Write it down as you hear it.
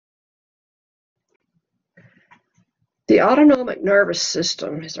The autonomic nervous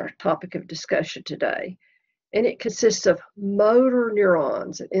system is our topic of discussion today, and it consists of motor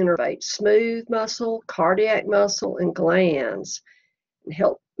neurons that innervate smooth muscle, cardiac muscle, and glands, and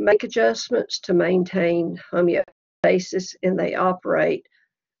help make adjustments to maintain homeostasis, and they operate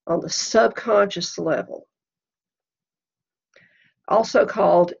on the subconscious level, also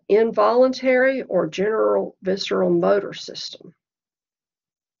called involuntary or general visceral motor system.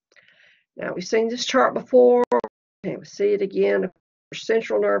 Now, we've seen this chart before, and we see it again. The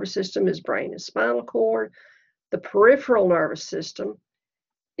central nervous system is brain and spinal cord. The peripheral nervous system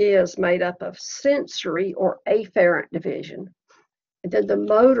is made up of sensory or afferent division, and then the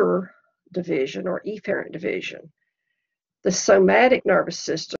motor division or efferent division. The somatic nervous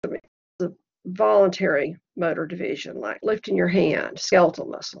system is the voluntary motor division, like lifting your hand, skeletal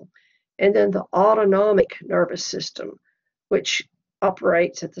muscle. And then the autonomic nervous system, which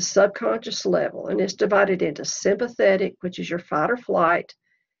operates at the subconscious level and is divided into sympathetic, which is your fight or flight,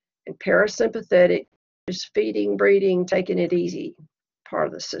 and parasympathetic, which is feeding, breathing, taking it easy part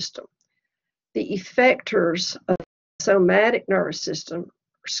of the system. The effectors of the somatic nervous system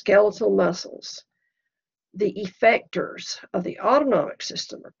are skeletal muscles. The effectors of the autonomic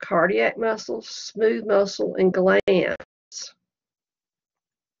system are cardiac muscles, smooth muscle, and glands.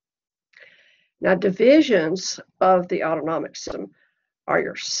 Now, divisions of the autonomic system are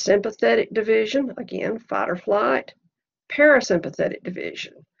your sympathetic division, again, fight or flight, parasympathetic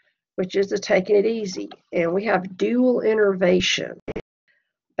division, which is the taking it easy, and we have dual innervation.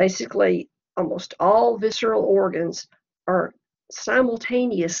 Basically, almost all visceral organs are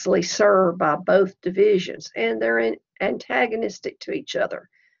simultaneously served by both divisions, and they're antagonistic to each other.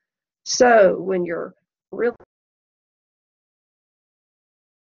 So when you're really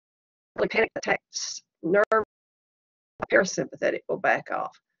panic attacks, nerve parasympathetic will back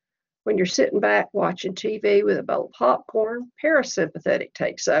off. When you're sitting back watching TV with a bowl of popcorn, parasympathetic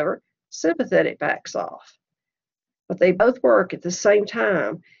takes over, sympathetic backs off. But they both work at the same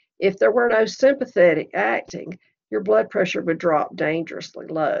time. If there were no sympathetic acting, your blood pressure would drop dangerously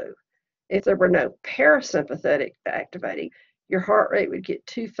low. If there were no parasympathetic activating, your heart rate would get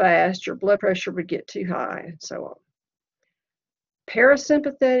too fast, your blood pressure would get too high, and so on.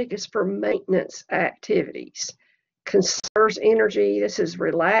 Parasympathetic is for maintenance activities, conserves energy. This is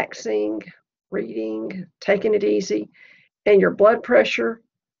relaxing, reading, taking it easy, and your blood pressure,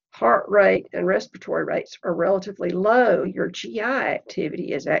 heart rate, and respiratory rates are relatively low. Your GI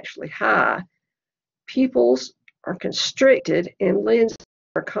activity is actually high. Pupils are constricted and lenses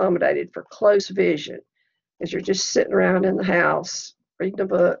are accommodated for close vision as you're just sitting around in the house, reading a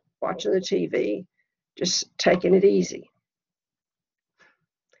book, watching the TV, just taking it easy.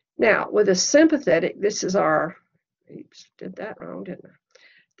 Now, with a sympathetic, this is our, oops, did that wrong, didn't I?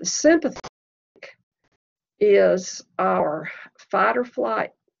 The sympathetic is our fight or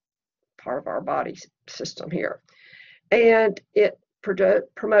flight part of our body system here. And it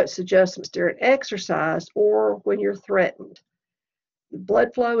promotes adjustments during exercise or when you're threatened. The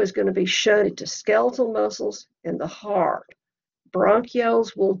blood flow is going to be shunted to skeletal muscles and the heart.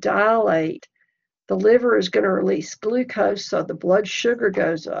 Bronchioles will dilate. The liver is going to release glucose, so the blood sugar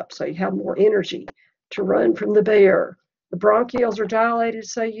goes up, so you have more energy to run from the bear. The bronchioles are dilated,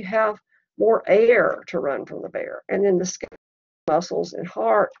 so you have more air to run from the bear. And then the skeletal muscles and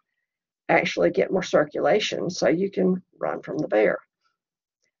heart actually get more circulation, so you can run from the bear.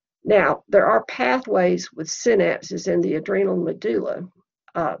 Now, there are pathways with synapses in the adrenal medulla.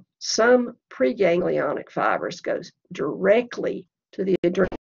 Some preganglionic fibers goes directly to the adrenal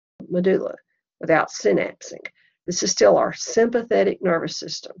medulla without synapsing. This is still our sympathetic nervous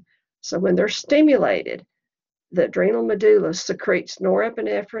system. So when they're stimulated, the adrenal medulla secretes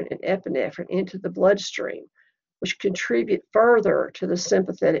norepinephrine and epinephrine into the bloodstream, which contribute further to the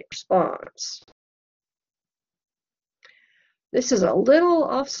sympathetic response. This is a little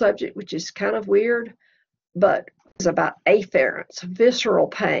off subject, which is kind of weird, but it's about afferents, visceral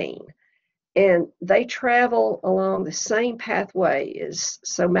pain. And they travel along the same pathway as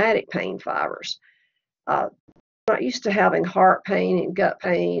somatic pain fibers. I'm not used to having heart pain and gut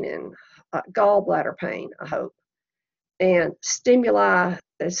pain and gallbladder pain, I hope. And stimuli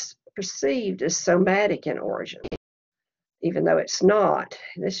is perceived as somatic in origin, even though it's not.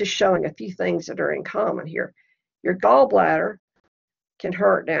 This is showing a few things that are in common here. Your gallbladder can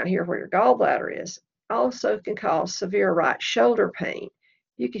hurt down here where your gallbladder is. Also can cause severe right shoulder pain.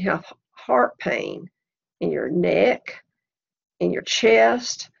 You can have heart pain in your neck, in your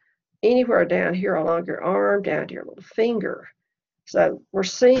chest, anywhere down here along your arm, down to your little finger. So we're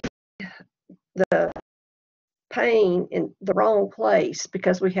seeing the pain in the wrong place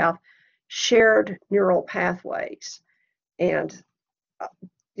because we have shared neural pathways. and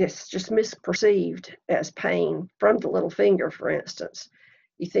it's just misperceived as pain from the little finger, for instance.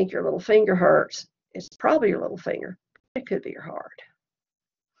 You think your little finger hurts, it's probably your little finger. It could be your heart.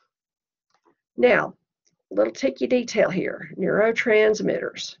 Now, a little tricky detail here,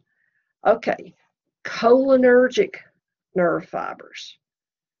 neurotransmitters. Okay, cholinergic nerve fibers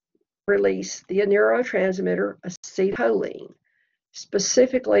release the neurotransmitter acetylcholine,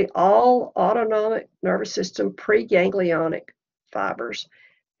 specifically all autonomic nervous system preganglionic fibers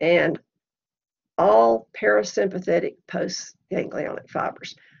and all parasympathetic postganglionic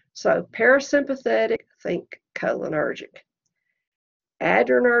fibers. So parasympathetic, think cholinergic.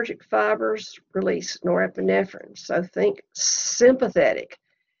 Adrenergic fibers release norepinephrine, so think sympathetic.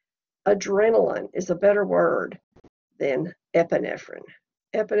 Adrenaline is a better word than epinephrine.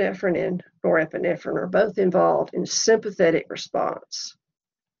 Epinephrine and norepinephrine are both involved in sympathetic response.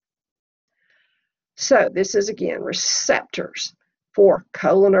 So this is again receptors for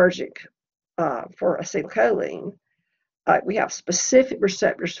cholinergic, for acetylcholine. We have specific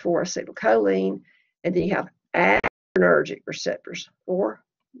receptors for acetylcholine, and then you have adrenergic receptors for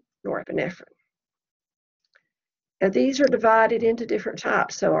norepinephrine. And these are divided into different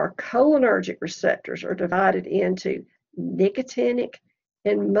types. So our cholinergic receptors are divided into nicotinic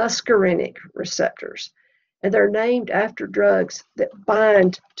and muscarinic receptors. And they're named after drugs that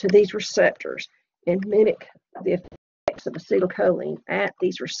bind to these receptors and mimic the effects of acetylcholine at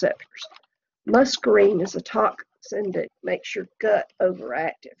these receptors. Muscarine is a toxin that makes your gut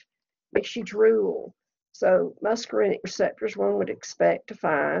overactive, makes you drool. So muscarinic receptors one would expect to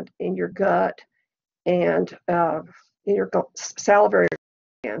find in your gut and in your salivary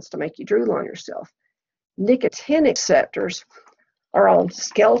glands to make you drool on yourself. Nicotinic receptors are on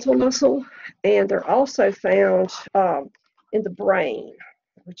skeletal muscle, and they're also found in the brain,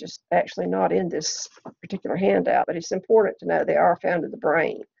 which is actually not in this particular handout, but it's important to know they are found in the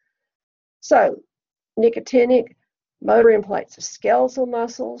brain. So nicotinic, motor implants of skeletal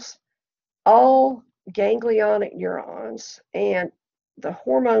muscles, all ganglionic neurons, and the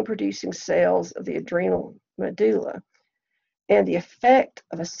hormone-producing cells of the adrenal medulla. And the effect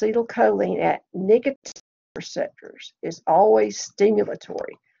of acetylcholine at nicotinic receptors is always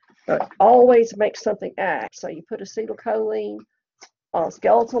stimulatory. So it always makes something act. So you put acetylcholine on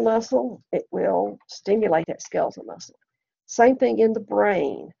skeletal muscle, it will stimulate that skeletal muscle. Same thing in the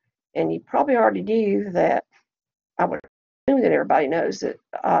brain. And you probably already knew that, I would assume that everybody knows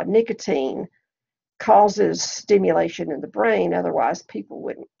that nicotine causes stimulation in the brain, otherwise people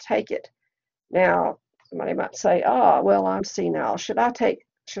wouldn't take it. Now, somebody might say, well, I'm senile. Should I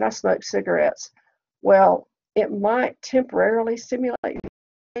smoke cigarettes? Well, it might temporarily stimulate your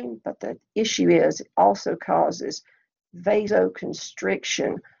brain, but the issue is it also causes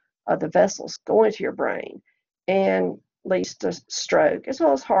vasoconstriction of the vessels going to your brain and leads to stroke, as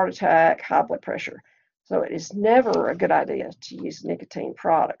well as heart attack, high blood pressure. So it is never a good idea to use nicotine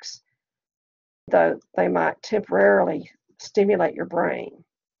products, though they might temporarily stimulate your brain.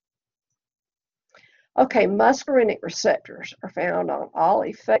 Okay, muscarinic receptors are found on all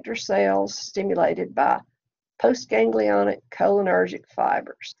effector cells stimulated by postganglionic cholinergic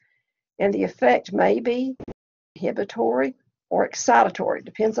fibers. And the effect may be inhibitory or excitatory,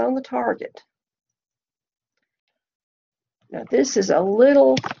 depends on the target. Now this is a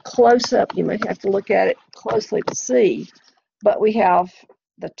little close up, you may have to look at it closely to see, but we have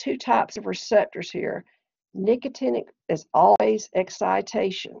the two types of receptors here. Nicotinic is always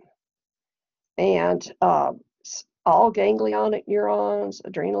excitation, and all ganglionic neurons,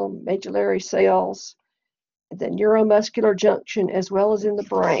 adrenal medullary cells, the neuromuscular junction, as well as in the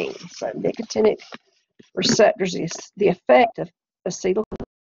brain. So nicotinic receptors is the effect of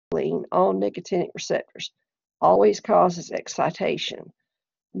acetylcholine on nicotinic receptors. Always causes excitation.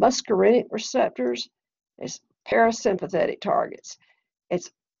 Muscarinic receptors is parasympathetic targets. It's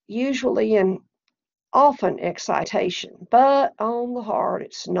usually and often excitation, but on the heart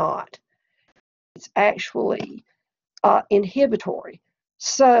it's not. It's actually inhibitory.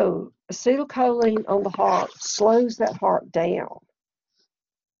 So acetylcholine on the heart slows that heart down.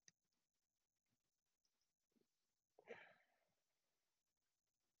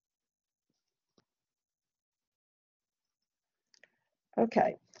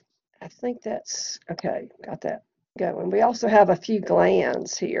 Okay, I think that's okay, got that going. We also have a few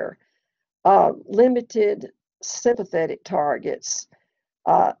glands here. Limited sympathetic targets,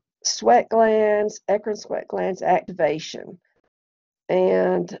 sweat glands, eccrine sweat glands activation,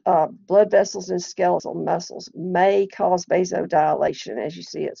 and blood vessels and skeletal muscles may cause vasodilation. As you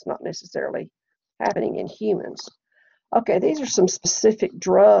see, it's not necessarily happening in humans. Okay, these are some specific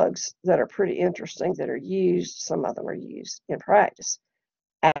drugs that are pretty interesting that are used. Some of them are used in practice.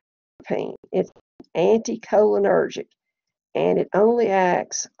 Atropine. It's anticholinergic, and it only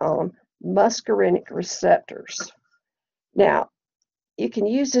acts on muscarinic receptors. Now, you can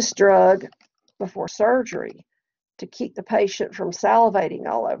use this drug before surgery to keep the patient from salivating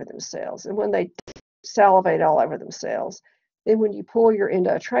all over themselves. And when they salivate all over themselves, then when you pull your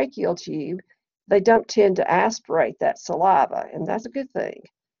endotracheal tube, they don't tend to aspirate that saliva, and that's a good thing.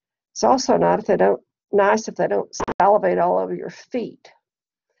 It's also nice if they don't salivate all over your feet.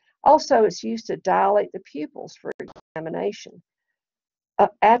 Also, it's used to dilate the pupils for examination.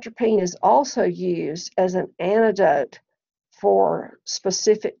 Atropine is also used as an antidote for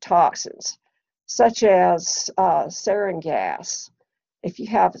specific toxins, such as sarin gas. If you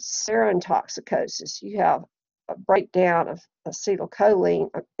have sarin toxicosis, you have a breakdown of acetylcholine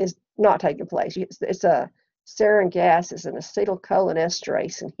is not taking place. It's a sarin gas is an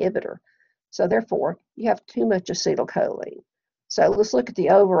acetylcholinesterase inhibitor. So therefore, you have too much acetylcholine. So let's look at the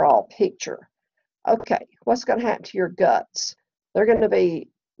overall picture. Okay, what's going to happen to your guts? They're going to be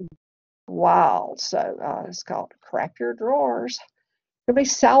wild. So it's called crap your drawers. You'll be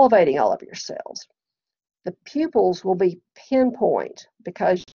salivating all over your cells. The pupils will be pinpoint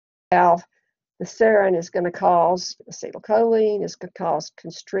because you have the sarin is going to cause acetylcholine, is going to cause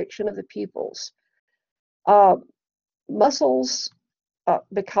constriction of the pupils. Muscles,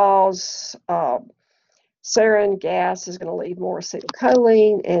 because sarin gas is going to leave more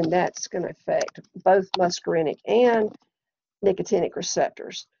acetylcholine, and that's going to affect both muscarinic and nicotinic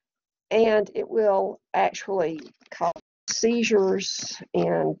receptors. And it will actually cause seizures,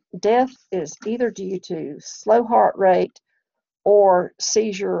 and death is either due to slow heart rate or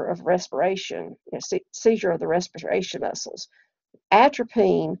seizure of respiration, seizure of the respiration muscles.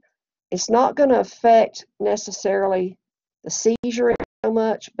 Atropine is not going to affect necessarily the seizure so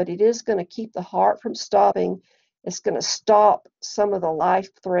much, but it is going to keep the heart from stopping. It's going to stop some of the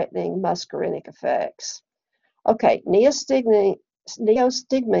life-threatening muscarinic effects. Okay, neostigmine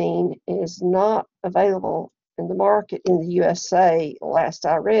is not available in the market in the USA. Last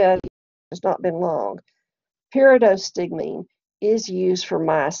I read, it's not been long. Pyridostigmine is used for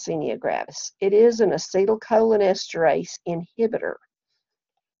myasthenia gravis. It is an acetylcholinesterase inhibitor.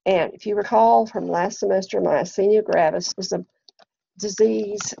 And if you recall from last semester, myasthenia gravis is a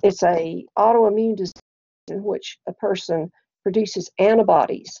disease, it's an autoimmune disease in which a person produces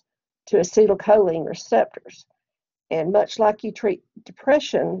antibodies to acetylcholine receptors. And much like you treat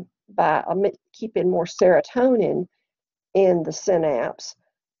depression by keeping more serotonin in the synapse,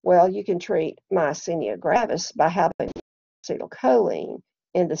 well, you can treat myasthenia gravis by having acetylcholine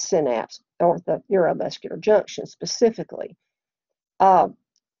in the synapse or the neuromuscular junction specifically.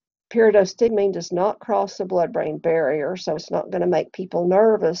 Pyridostigmine does not cross the blood-brain barrier, so it's not going to make people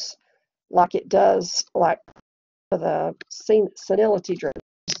nervous like it does, like the senility drugs,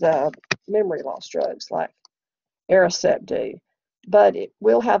 the memory loss drugs like Aricept do. But it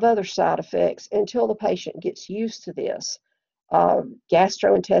will have other side effects until the patient gets used to this.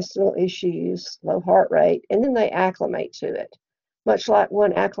 Gastrointestinal issues, low heart rate, and then they acclimate to it, much like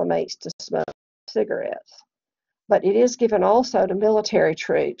one acclimates to smoke cigarettes. But it is given also to military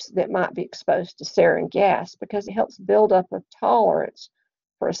troops that might be exposed to sarin gas because it helps build up a tolerance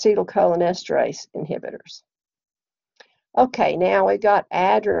for acetylcholinesterase inhibitors. Okay, now we got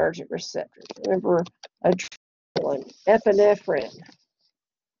adrenergic receptors. Remember, adrenaline, epinephrine.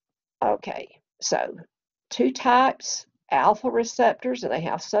 Okay, so two types, alpha receptors, and they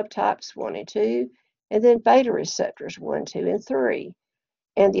have subtypes 1 and 2, and then beta receptors 1, 2, and 3.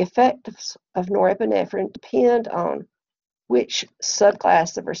 And the effects of norepinephrine depend on which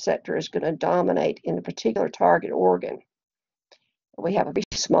subclass of receptor is going to dominate in a particular target organ. We have a very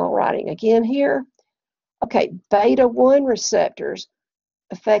small writing again here. Okay, beta 1 receptors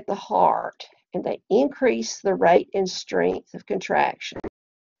affect the heart, and they increase the rate and strength of contraction.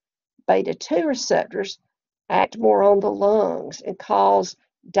 Beta 2 receptors act more on the lungs and cause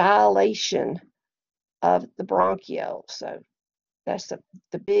dilation of the bronchioles. So that's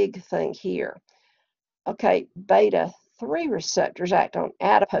the big thing here. Okay, beta 3 receptors act on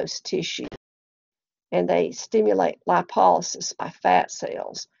adipose tissue, and they stimulate lipolysis by fat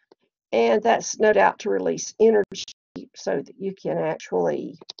cells. And that's no doubt to release energy so that you can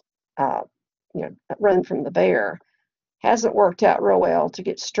actually run from the bear. Hasn't worked out real well to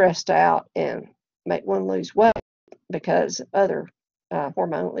get stressed out and make one lose weight because of other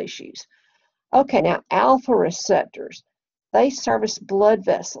hormonal issues. Okay, now alpha receptors, they service blood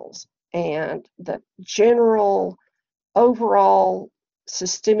vessels and the general overall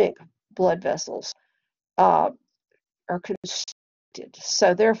systemic blood vessels. are constricted.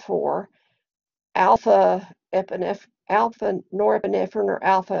 So therefore, alpha norepinephrine or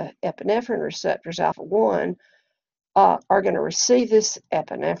alpha epinephrine receptors, alpha 1, are going to receive this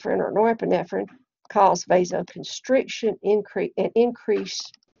epinephrine or norepinephrine, cause vasoconstriction,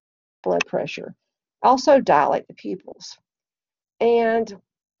 increase blood pressure, also dilate the pupils. And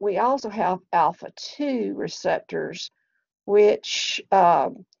we also have alpha 2 receptors, which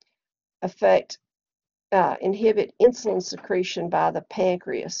inhibit insulin secretion by the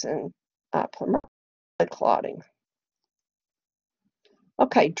pancreas and promote blood clotting.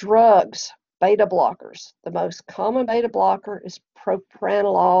 Okay, drugs, beta blockers. The most common beta blocker is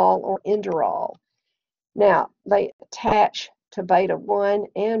propranolol or Inderal. Now, they attach to beta 1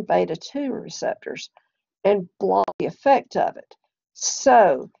 and beta 2 receptors and block the effect of it.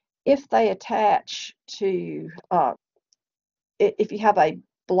 So, if they attach to, if you have a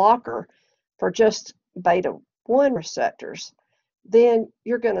blocker for just beta 1 receptors, then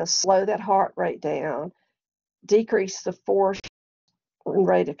you're going to slow that heart rate down, decrease the force and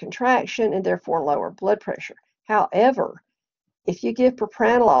rate of contraction, and therefore lower blood pressure. However, if you give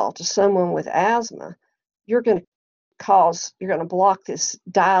propranolol to someone with asthma, you're going to block this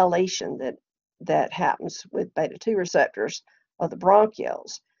dilation that happens with beta 2 receptors of the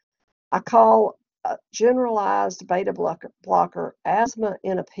bronchioles. I call a generalized beta blocker asthma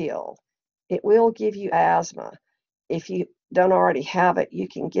in a pill. It will give you asthma. If you don't already have it, you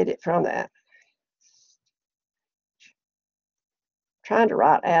can get it from that. I'm trying to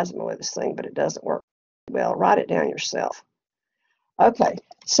write asthma with this thing, but it doesn't work well. Write it down yourself. Okay,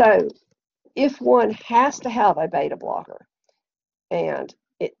 so if one has to have a beta blocker and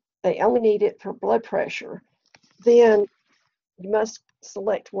they only need it for blood pressure, then you must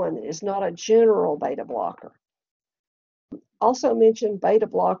select one that is not a general beta blocker. Also mentioned beta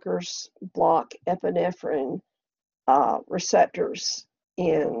blockers block epinephrine receptors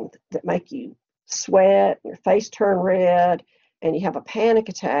that make you sweat, your face turn red, and you have a panic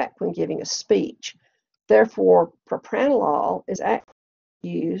attack when giving a speech. Therefore, propranolol is actually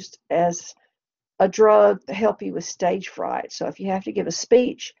used as a drug to help you with stage fright. So if you have to give a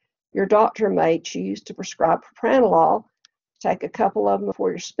speech, your doctor may choose to prescribe propranolol. Take a couple of them before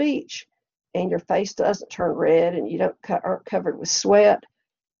your speech, and your face doesn't turn red, and you aren't covered with sweat,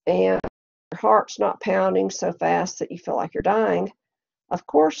 and your heart's not pounding so fast that you feel like you're dying. Of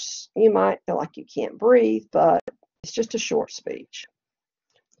course, you might feel like you can't breathe, but it's just a short speech.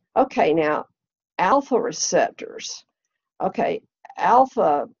 Okay, now, alpha receptors. Okay,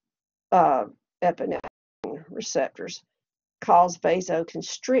 alpha epinephrine receptors cause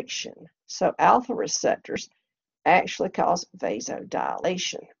vasoconstriction. So alpha receptors actually cause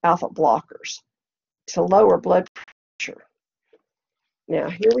vasodilation, alpha blockers, to lower blood pressure. Now,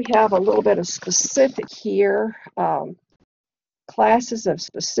 here we have a little bit of specific here, classes of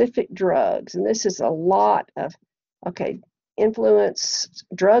specific drugs, and this is a lot of,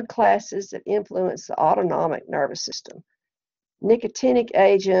 drug classes that influence the autonomic nervous system. Nicotinic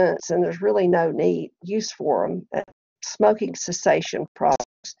agents, and there's really no use for them, smoking cessation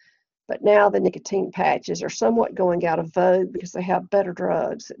products. But now the nicotine patches are somewhat going out of vogue because they have better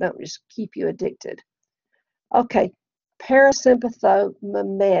drugs that don't just keep you addicted. Okay,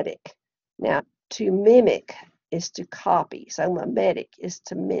 parasympathomimetic. Now, to mimic is to copy, so mimetic is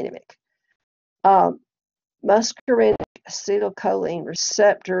to mimic. Muscarinic acetylcholine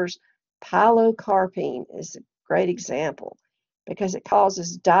receptors, pilocarpine is a great example because it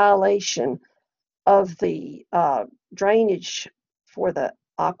causes dilation of the drainage for the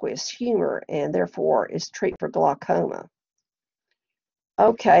aqueous humor and therefore is treated for glaucoma.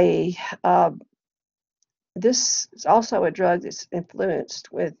 Okay, this is also a drug that's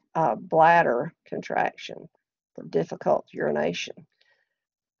influenced with bladder contraction for difficult urination.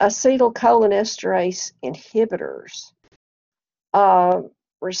 Acetylcholinesterase inhibitors.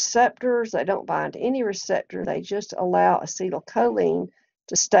 Receptors, they don't bind to any receptor, they just allow acetylcholine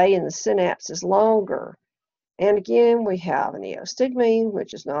to stay in the synapses longer. And again, we have an eostigmine,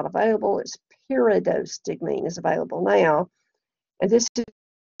 which is not available. It's pyridostigmine is available now. And this is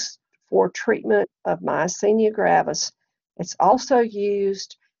for treatment of myasthenia gravis. It's also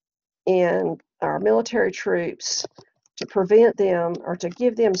used in our military troops to prevent them or to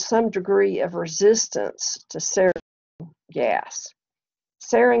give them some degree of resistance to sarin gas.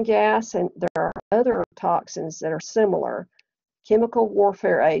 Sarin gas, and there are other toxins that are similar, chemical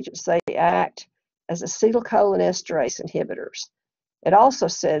warfare agents, they act as acetylcholinesterase inhibitors. It also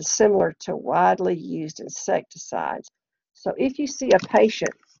says similar to widely used insecticides. So if you see a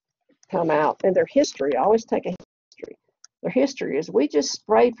patient come out and their history, always take a history. their history is we just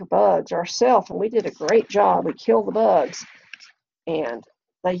sprayed for bugs ourselves, and we did a great job. We killed the bugs, and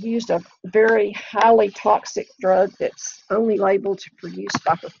they used a very highly toxic drug that's only labeled for use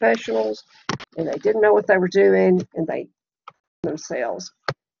by professionals, and they didn't know what they were doing, and they themselves.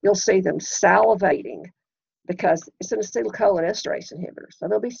 You'll see them salivating because it's an acetylcholinesterase inhibitor, so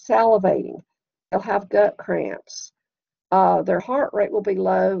they'll be salivating. They'll have gut cramps. Their heart rate will be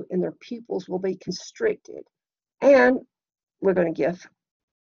low, and their pupils will be constricted. And we're going to give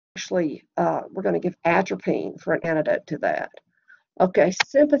atropine for an antidote to that. Okay,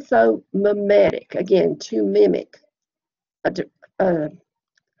 sympathomimetic, again, to mimic a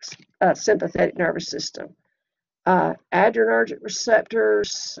sympathetic nervous system. Adrenergic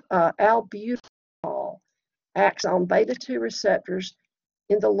receptors, albuterol acts on beta-2 receptors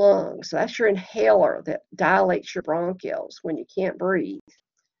in the lungs. So that's your inhaler that dilates your bronchioles when you can't breathe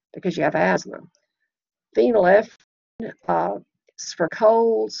because you have asthma. Phenylephrine is for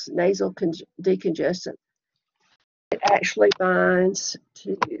colds, nasal decongestant. It actually binds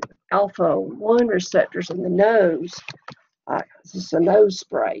to alpha-1 receptors in the nose. This is a nose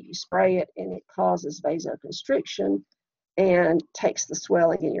spray. You spray it, and it causes vasoconstriction and takes the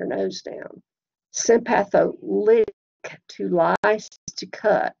swelling in your nose down. Sympatholytic, to lyse, to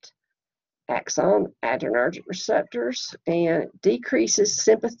cut, acts on adrenergic receptors and decreases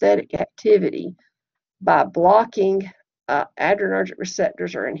sympathetic activity by blocking adrenergic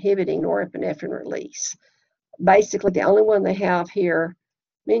receptors or inhibiting norepinephrine release. Basically, the only one they have here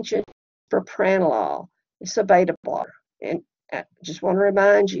mentioned is propranolol. It's a beta blocker. And I just want to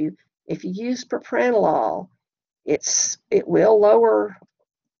remind you, if you use propranolol, it will lower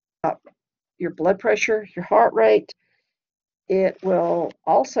your blood pressure, your heart rate. It will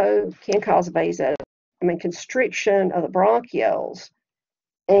also can cause constriction of the bronchioles.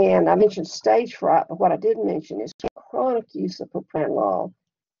 And I mentioned stage fright, but what I didn't mention is chronic use of propranolol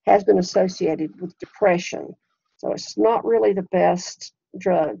has been associated with depression. So it's not really the best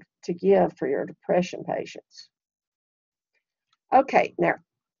drug to give for your depression patients. Okay, now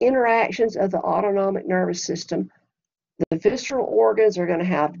interactions of the autonomic nervous system. The visceral organs are going to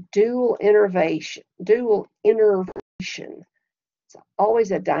have dual innervation. It's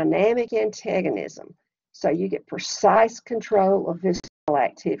always a dynamic antagonism. So you get precise control of visceral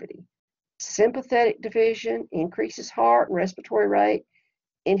activity. Sympathetic division increases heart and respiratory rate,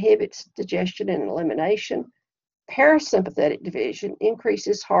 inhibits digestion and elimination. Parasympathetic division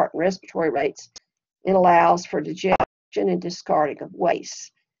increases heart and respiratory rates and allows for digestion and discarding of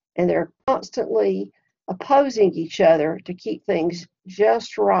waste. And they're constantly opposing each other to keep things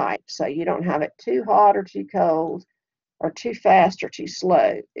just right, so you don't have it too hot or too cold or too fast or too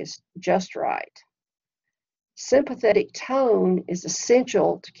slow. It's just right. Sympathetic tone is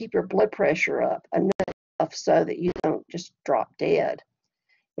essential to keep your blood pressure up enough so that you don't just drop dead.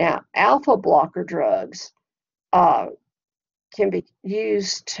 Now, alpha blocker drugs can be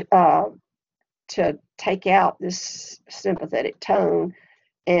used to take out this sympathetic tone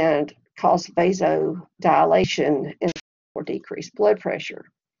and cause vasodilation and or decreased blood pressure.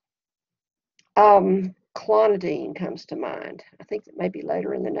 Clonidine comes to mind. I think that may be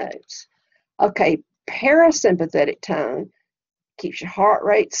later in the notes. Okay, parasympathetic tone keeps your heart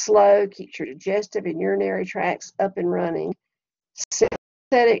rate slow, keeps your digestive and urinary tracts up and running.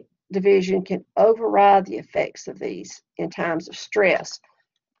 Sympathetic division can override the effects of these in times of stress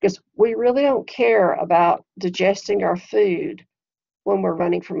because we really don't care about digesting our food when we're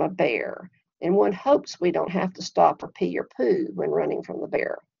running from a bear. And one hopes we don't have to stop or pee or poo when running from the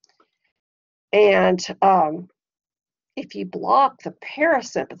bear. And if you block the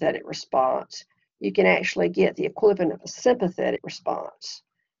parasympathetic response, you can actually get the equivalent of a sympathetic response.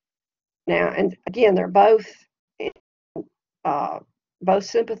 Now, and again, they're both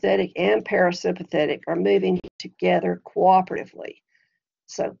sympathetic and parasympathetic are moving together cooperatively.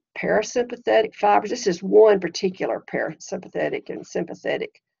 So parasympathetic fibers, this is one particular parasympathetic and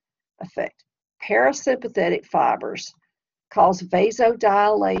sympathetic effect. Parasympathetic fibers cause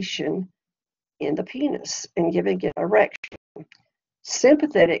vasodilation in the penis and giving it erection.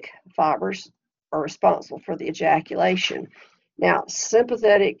 Sympathetic fibers are responsible for the ejaculation. Now,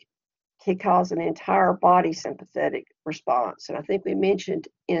 sympathetic can cause an entire body sympathetic response. And I think we mentioned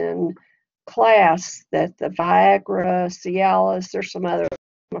in class that the Viagra, Cialis, there's some other,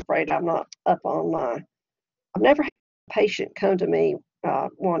 I'm afraid I'm not up on my, I've never had a patient come to me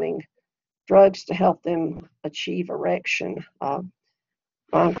wanting drugs to help them achieve erection.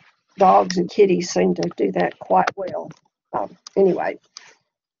 My dogs and kitties seem to do that quite well. Anyway,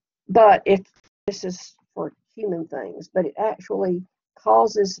 but if this is for human things, but it actually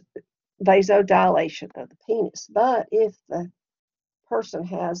causes vasodilation of the penis. But if the person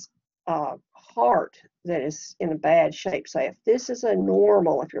has a heart that is in a bad shape, say if this is a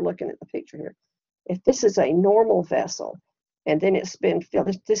normal, if you're looking at the picture here, if this is a normal vessel and then it's been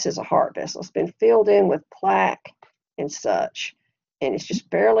filled, this is a heart vessel, it's been filled in with plaque and such, and it's just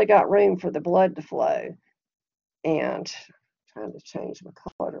barely got room for the blood to flow. And I'm trying to change my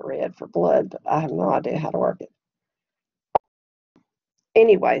color to red for blood, but I have no idea how to work it.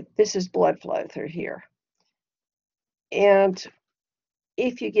 Anyway, this is blood flow through here. And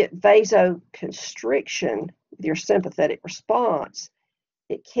if you get vasoconstriction with your sympathetic response,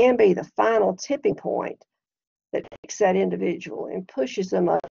 it can be the final tipping point that takes that individual and pushes them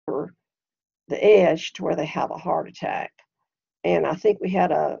over the edge to where they have a heart attack. And I think we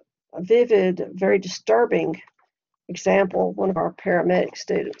had a vivid, very disturbing example one of our paramedic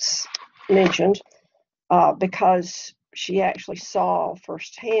students mentioned, because she actually saw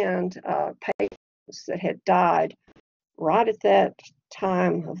firsthand patients that had died right at that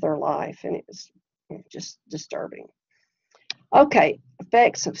time of their life, and it was just disturbing. Okay,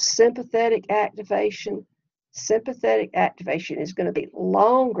 effects of sympathetic activation. Sympathetic activation is going to be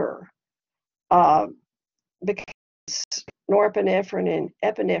longer because norepinephrine and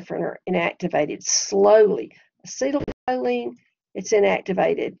epinephrine are inactivated slowly. Acetylcholine, it's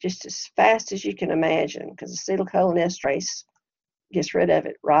inactivated just as fast as you can imagine because acetylcholinesterase gets rid of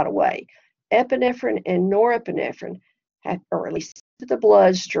it right away. Epinephrine and norepinephrine are released to the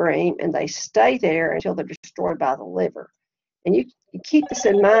bloodstream, and they stay there until they're destroyed by the liver. And you keep this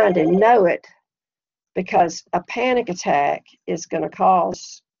in mind and know it, because a panic attack is going to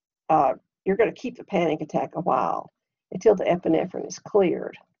cause, you're going to keep the panic attack a while until the epinephrine is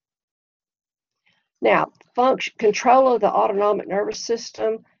cleared. Now, control of the autonomic nervous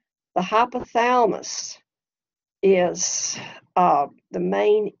system. The hypothalamus is the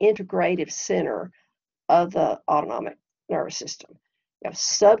main integrative center of the autonomic nervous system. You have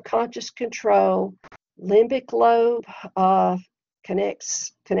subconscious control, limbic lobe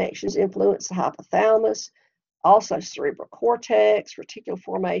connections influence the hypothalamus, also cerebral cortex, reticular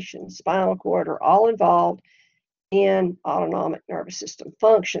formation, spinal cord are all involved in autonomic nervous system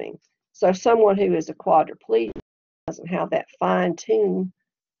functioning. So someone who is a quadriplegic doesn't have that fine-tuned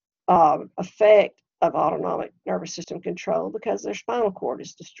effect of autonomic nervous system control because their spinal cord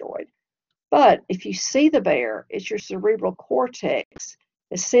is destroyed. But if you see the bear, it's your cerebral cortex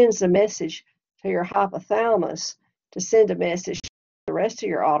that sends a message to your hypothalamus to send a message to the rest of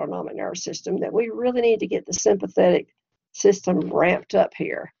your autonomic nervous system that we really need to get the sympathetic system ramped up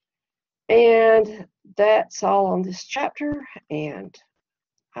here. And that's all on this chapter, and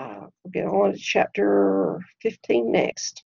we'll get on to chapter 15 next.